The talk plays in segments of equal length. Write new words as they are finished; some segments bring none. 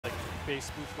bass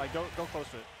spoof. Like, go close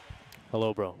to it.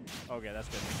 Hello, bro. Okay, that's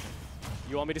good.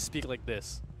 You want me to speak like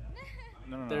this?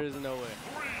 No. There is no way.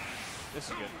 This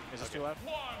is good. Is this too loud?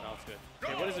 No, it's good.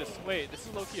 Okay, what is this? Wait, this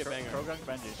is low-key a banger. Crogunk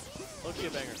Benjy. Low-key a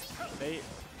banger. They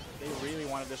really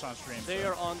wanted this on stream. They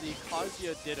are on the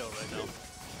Kazuya Ditto right now.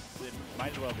 It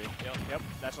might as well be. Yep.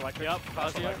 That's electric. Yep.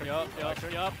 That's Kazuya.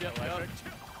 electric. Yep.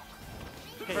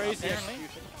 Okay, Crazy apparently,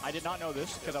 execution. I did not know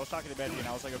this because I was talking to Benjy and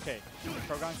I was like, okay,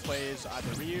 Crogunk plays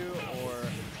either Ryu or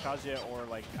Kazuya or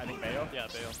like, I think Bayo. Yeah,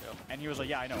 Bayo. Yep. And he was like,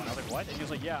 yeah, I know. And I was like, what? And he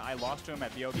was like, yeah, I lost to him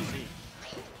at BOBC.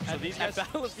 So These guys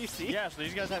Battle of BC? Yeah, so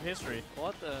these guys have history.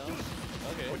 What the hell?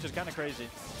 Okay. Which is kind of crazy.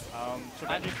 So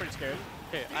Benjy's pretty scared.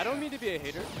 Okay, I don't mean to be a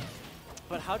hater,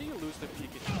 but how do you lose the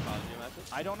Pikachu Kazuya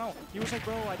matches? I don't know. He was like,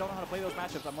 bro, I don't know how to play those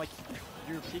matchups. I'm like,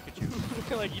 you're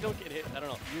Pikachu. Like, you don't get hit. I don't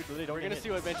know. You literally don't We're get gonna hit.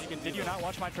 see what Benjy can do. Did you not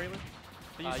watch my trailer?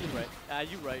 You right.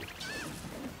 You right.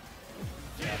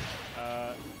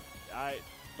 Yeah.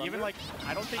 Even like,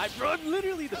 I don't think... I'm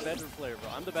literally the better player, bro.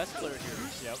 I'm the best player here.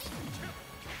 Yep.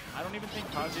 I don't even think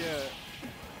Kazuya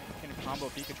can combo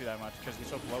Pikachu that much because he's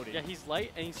so floaty. Yeah, he's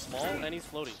light and he's small and he's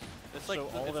floaty. It's like, so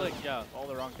all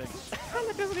the wrong things.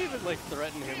 It doesn't even like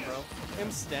threaten him, bro. Him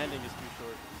standing is too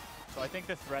short. So I think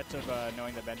the threat of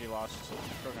knowing that Benjy lost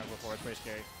Crogunk before is pretty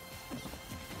scary.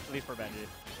 At least for Benjy.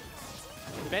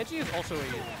 Benjy is also a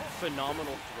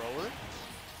phenomenal thrower.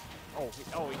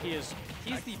 He is.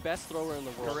 He's the best thrower in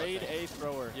the world. Grade A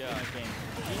thrower in this game.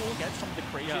 He will get some of the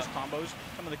craziest combos,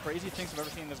 some of the craziest things I've ever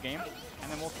seen in this game,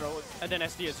 and then we'll throw it. And then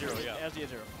SD at 0, yeah. SD at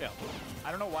 0. Yeah. I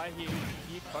don't know why he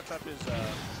fucks up his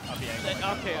up the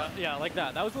angle. Okay, yeah, like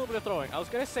that. That was a little bit of throwing. I was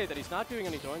going to say that he's not doing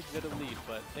any throwing because he had a lead,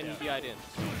 but then he DI'd in.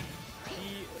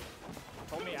 He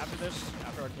told me after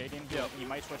Arcadian, he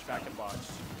might switch back to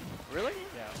box. Really?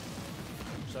 Yeah.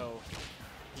 So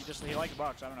he likes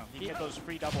box. I don't know. He can get those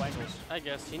free double angles. I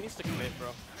guess he needs to commit, bro.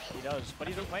 He does, but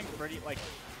he's been playing pretty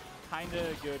kind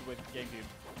of good with GameCube.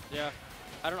 Yeah.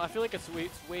 I don't know. I feel like it's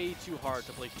way too hard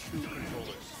to play two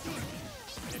controllers.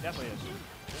 It definitely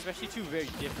is. Especially two very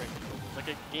different controllers. Like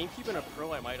a GameCube and a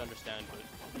Pro, I might understand, but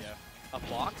yeah, a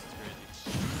box is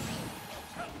crazy.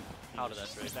 How did that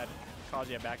trade? That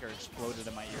Kazuya backer exploded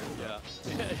in my ear. Yeah.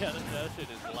 Yeah, that shit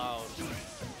is loud.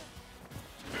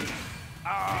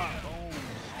 Ah! Boom!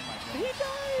 Oh my god. He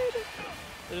died!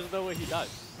 There's no way he died.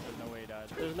 There's no way he died.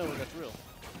 There's no way that's real.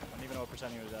 I don't even know what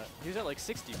percent he was at. He was at like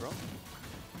 60, bro. It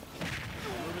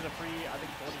was a free, I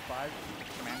think, 45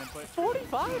 command input.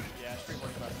 45? Yeah, it's free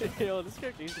 45. Yo, this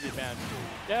character needs to be banned.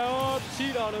 Yeah,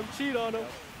 cheat on him, cheat on him.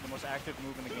 Yep. The most active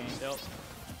move in the game. Yep.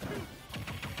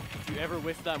 If you ever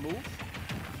whiff that move,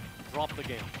 drop the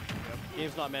game. Yep.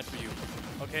 Game's not meant for you.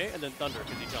 Okay, and then Thunder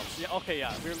because he jumps. Yeah, okay,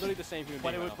 yeah. We're literally the same human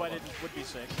being. But it would be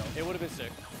sick, though. It would have been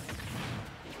sick.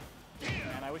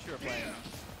 Man, I wish you were playing.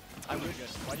 I wish.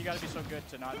 Why do you gotta be so good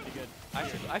to not be good?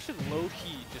 I should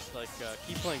low-key just like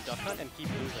keep playing Duck Hunt and keep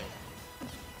losing.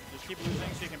 Just keep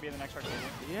losing so you can be in the next Arcadian.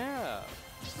 Yeah.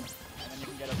 And then you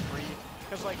can get a free,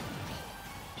 because like,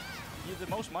 the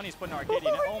most money is put in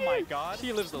Arcadian. Oh my god.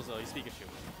 He lives those though, he's Pikachu.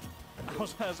 That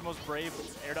was the most brave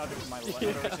air dodge of my life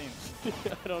I've ever seen.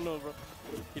 I don't know, bro.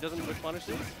 He doesn't quick punish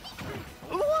these?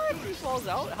 What? He falls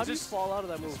out? How do you fall out of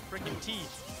that move? Freaking T.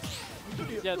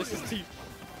 Yeah, this is T.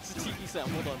 This is T. Sam.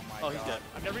 Hold on. Oh, he's dead.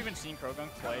 I've never even seen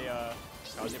Crogunk play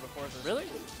Kazuya before. So really?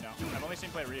 No. I've only seen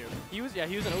play Ryu. He was an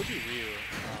OG Ryu.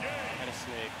 And a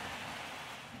Snake.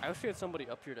 I wish we had somebody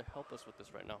up here to help us with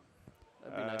this right now.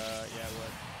 That'd be nice. Yeah, it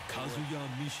would. Kazuya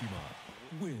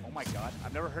Mishima wins. Oh my god,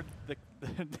 I've never heard the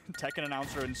Tekken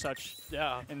announcer in such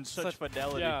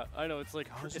fidelity. Yeah, I know. It's like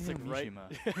right.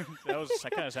 That was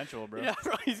kind of sensual, bro. Yeah,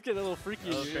 bro. He's getting a little freaky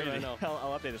in your ear right now.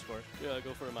 I'll update the score. Yeah,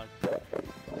 go for it, man.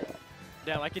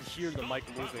 Damn, I could hear the mic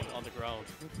moving on the ground.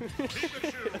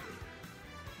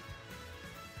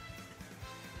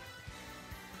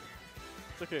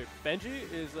 It's okay. Benjy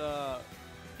is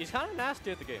he's kind of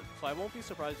nasty at the game, so I won't be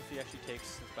surprised if he actually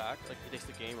takes his back, like he takes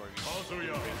the game, or he wins all the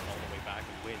way back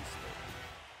and wins.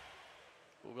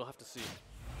 But we'll have to see.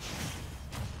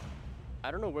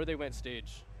 I don't know where they went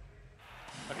stage.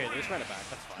 Okay, they just ran it back.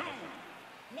 That's fine.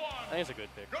 I think it's a good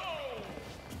pick.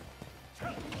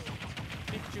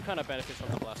 Pikachu kind of benefits from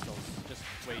the Blast Stones. Just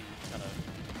way kind of.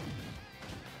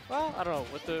 Well, I don't know.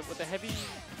 With the heavy.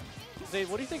 Zay,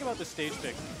 what do you think about the stage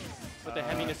pick? With the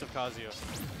heaviness of Kazuya.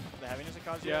 The heaviness of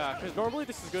Kazuya? Yeah, because normally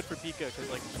this is good for Pika, because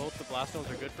like both the Blast Stones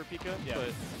are good for Pika,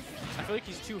 but I feel like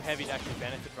he's too heavy to actually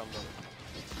benefit from them.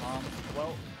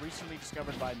 Well, recently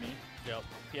discovered by me,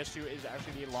 PS2 is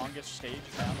actually the longest stage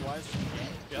sound-wise in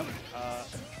the game. Yep.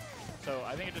 So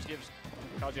I think it just gives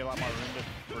Kazuya a lot more room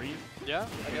to breathe. Yeah,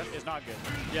 I guess. It's not good.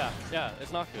 Yeah,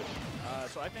 it's not good.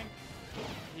 So I think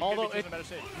Although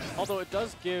it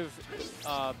does give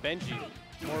Benjy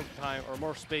more time or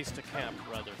more space to camp,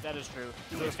 rather. That is true.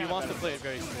 So if he wants to play it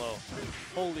very slow.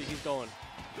 Holy, he's going.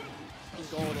 He's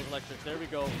going with those electrics. There we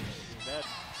go. He's dead.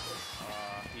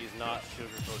 He's not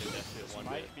sugarcoating that shit one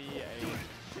bit. Might be a 2-0,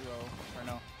 or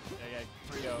no. Yeah,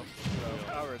 3-0. 2-0.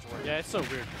 However it's working. Yeah, it's so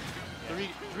weird. Yeah.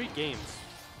 Three games.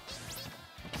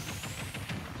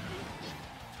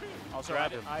 Also,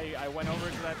 I went over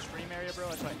to that stream area, bro.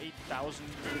 I saw 8,000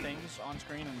 things on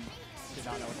screen and did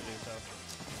not know what to do, so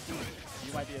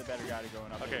you might be the better guy to go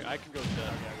in up. Okay, I can go to that.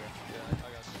 Okay, Yeah,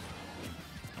 I got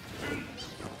you.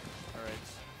 Alright.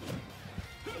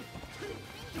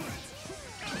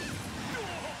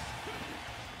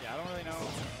 Yeah, I don't really know.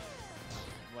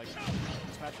 Like,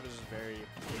 this matchup is very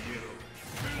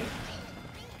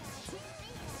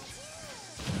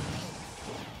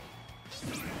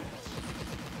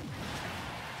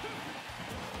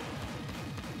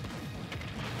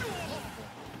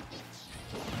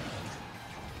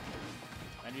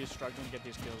and he's struggling to get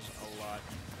these kills a lot.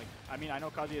 Like, I mean, I know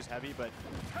Kazuya is heavy, but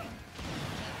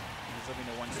he's living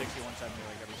to 160, 170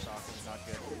 like every stock is not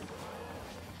good.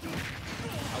 I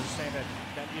was just saying that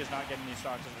Benjy is not getting these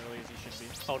stocks as early as he should be.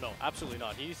 Oh no, absolutely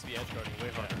not. He needs to be edge guarding way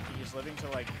harder. He's living to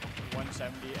like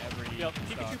 170 every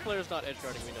Pikachu player's not edge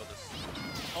guarding, we know this.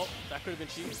 Oh, that could have been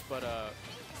cheese, but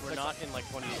we're not in like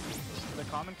 2018. The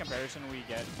common comparison we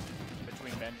get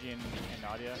between Benjy and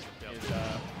Nadia is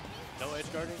no edge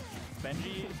guarding.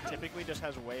 Benjy typically just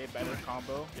has way better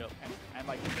combo and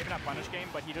like maybe not punish game,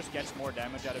 but he just gets more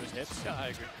damage out of his hits. Yeah, I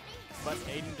agree. But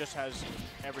Aiden just has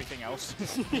everything else.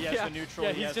 He has the neutral.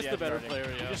 Yeah, he has just the better player.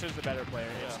 Yeah, he just is the better player.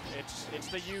 Yeah. It's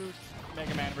the you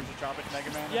Mega Man versus Tropic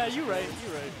Mega Man. Yeah, you're right.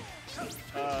 You're right.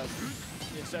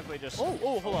 It's definitely just. Oh,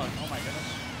 hold on. Oh my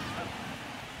goodness.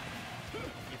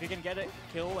 If you can get it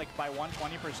kill like by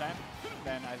 120%,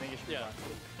 then I think it should be fun.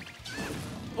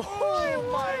 Oh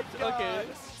my god. Okay.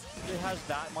 It has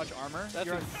that much armor. That's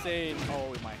insane. Oh,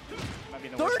 we might be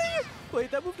in the 30? worst. Wait,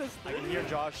 that moved us. I can hear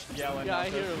Josh yelling. Yeah, I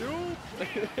hear him. I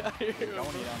hear him. Don't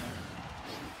eat on there.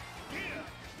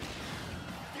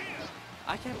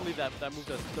 I can't believe that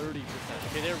moved us 30%.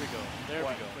 Okay, there we go. There we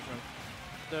go. Which one?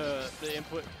 The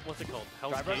input, what's it called?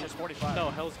 Hell's Drive rush Gate? is 45. No,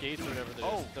 Hell's Gates or whatever that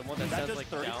is. The one that does sends like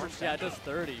 30%? down. Yeah, it does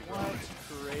 30, bro. What? It's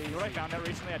crazy. You know what I found out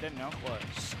recently? I didn't know. What?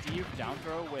 Steve down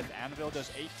throw with Anvil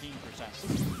does 18%.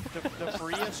 the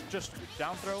freest just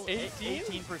down throw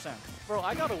 18%. Bro,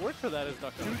 I gotta work for that as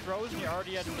Ducko. 2 throws and you're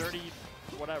already at 30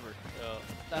 whatever.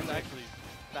 That's not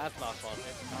fun.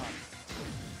 It's not.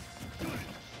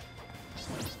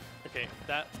 Okay,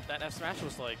 that F smash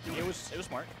was like It was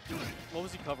smart. what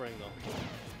was he covering though?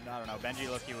 I don't know. Benjy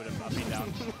Loki would have up and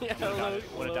down. Yeah,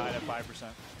 would have died at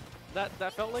 5%.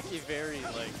 That felt like a very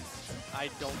like I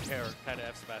don't care kind of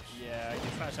F smash. Yeah,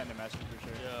 he's trying to send a message for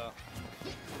sure. Yeah.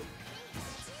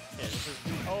 Yeah, this is.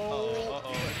 Oh.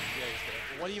 Yeah, he's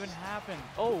dead. What even happened?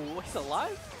 Oh, he's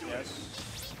alive?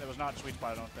 Yes. That was not sweet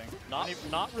spot, I don't think.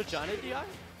 Not Regina DI?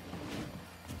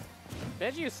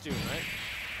 Benjy is Stu, right?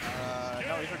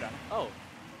 No, he's Regina. Oh.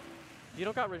 You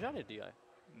don't got Regina DI.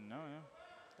 No.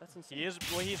 That's insane. He's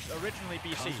originally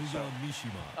BC. So. Kazuya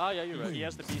Mishima. Oh, yeah, you're right. He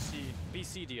has the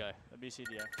BC DI. The BC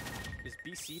DI. Is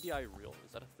BC DI real?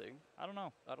 Is that a thing? I don't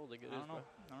know. I don't think it is. I don't know.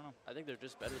 Bro. I think they're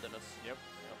just better than us. Yep.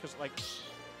 Because like.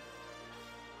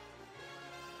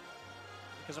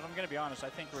 Because if I'm gonna be honest, I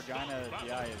think Regina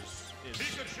DI is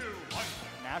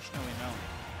nationally known.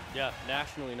 Yeah,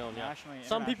 nationally known. Yeah. Nationally,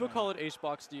 some people call it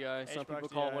HBox DI. Some people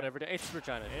call it DI. whatever. It's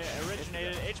Regina. It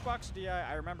originated HBox DI.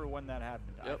 I remember when that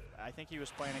happened. Yep. I think he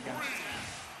was playing against.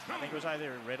 I think it was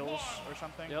either Riddles or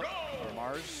something. Yep. Or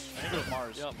Mars. I think it was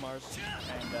Mars. Yep, Mars.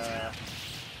 And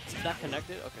is that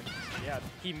connected? Okay. yeah.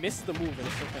 He missed the move and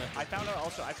it's still connected. I found out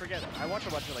also. I forget. I watch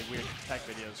a bunch of like weird tech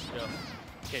videos. Yeah.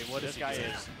 Okay, what This guy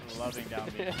is loving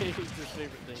downbeat. He's his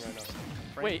favorite thing right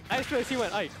now. Wait, I just realized he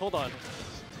went Ike. Hold on.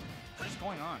 What's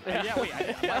going on? Yeah. Yeah, wait.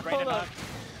 My brain did not.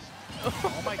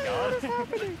 Oh my god. What is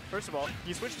happening? First of all,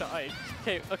 he switched to Ike.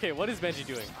 Okay, what is Benjy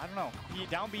doing? I don't know. He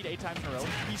downbeat 8 times in a row.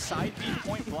 He side beat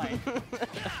point blank.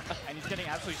 And he's getting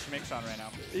absolutely schmicks on right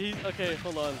now. Okay,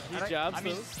 hold on. He jabs I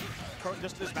mean, those.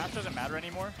 this match doesn't matter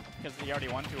anymore because he already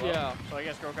won 2-0. Yeah. So I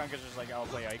guess Crogunk is just like, I'll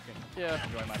play Ike and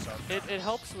enjoy myself. It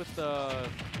helps with the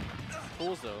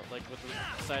pools though, like with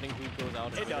deciding who goes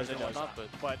out. It does. And whatnot,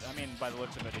 but I mean, by the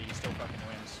looks of it, he still fucking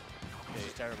wins. This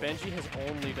is terrible. Benjy has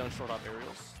only done short up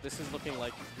aerials. This is looking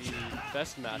like the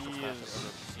best match I've ever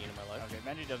seen in my life. Okay,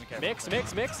 Benjy doesn't care. Mix.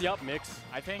 Yup, mix.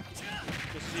 I think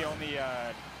this is the only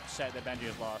set that Benjy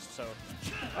has lost, so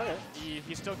okay.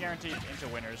 He's still guaranteed into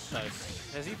winners.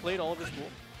 Nice. Has he played all of his pool?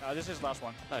 This is his last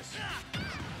one. Nice.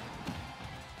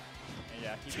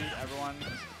 Yeah, he beat everyone.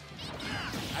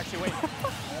 Actually, wait.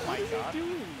 Oh my god.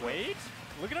 Wait.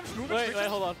 Look at him smooth. Wait,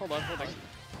 hold on.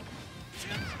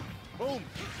 Boom.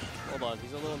 Hold on,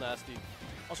 he's a little nasty.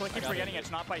 Also, I keep forgetting it's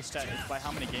not by set, it's by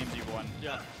how many games you've won.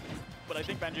 Yeah. But I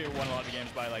think Benjy won a lot of games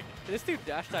by like... This dude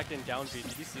dash attacked in down B.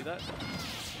 Did you see that?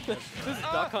 This is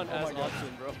Duck Hunt as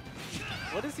Option, bro.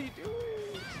 What is he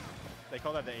doing? They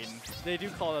call that the Aiden. They do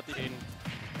call that the Aiden.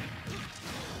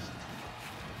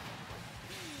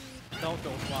 Don't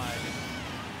fly.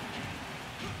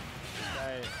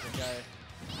 The guy.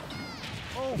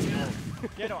 Oh!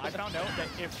 Yeah, no, I found out that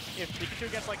if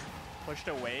Pikachu gets like pushed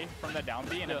away from the down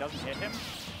B and it doesn't hit him,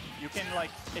 you can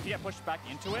like, if you get pushed back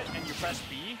into it and you press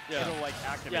B, it'll like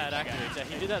activate. Yeah, it activates. Yeah,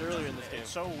 he did that earlier in this game. It's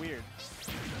so weird.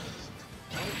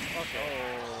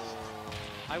 Okay.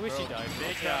 I wish he died.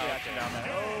 Big reaction down there.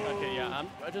 Oh. Okay, yeah,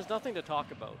 there's nothing to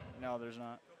talk about. No, there's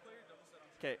not.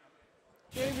 Okay.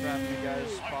 Thanks for having me,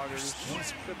 guys.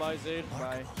 Poggers. Goodbye, Zayd.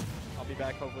 Bye. I'll be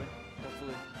back, hopefully.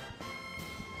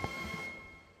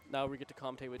 Now we get to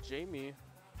commentate with Jamie.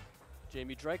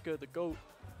 Jamie Dreka, the GOAT.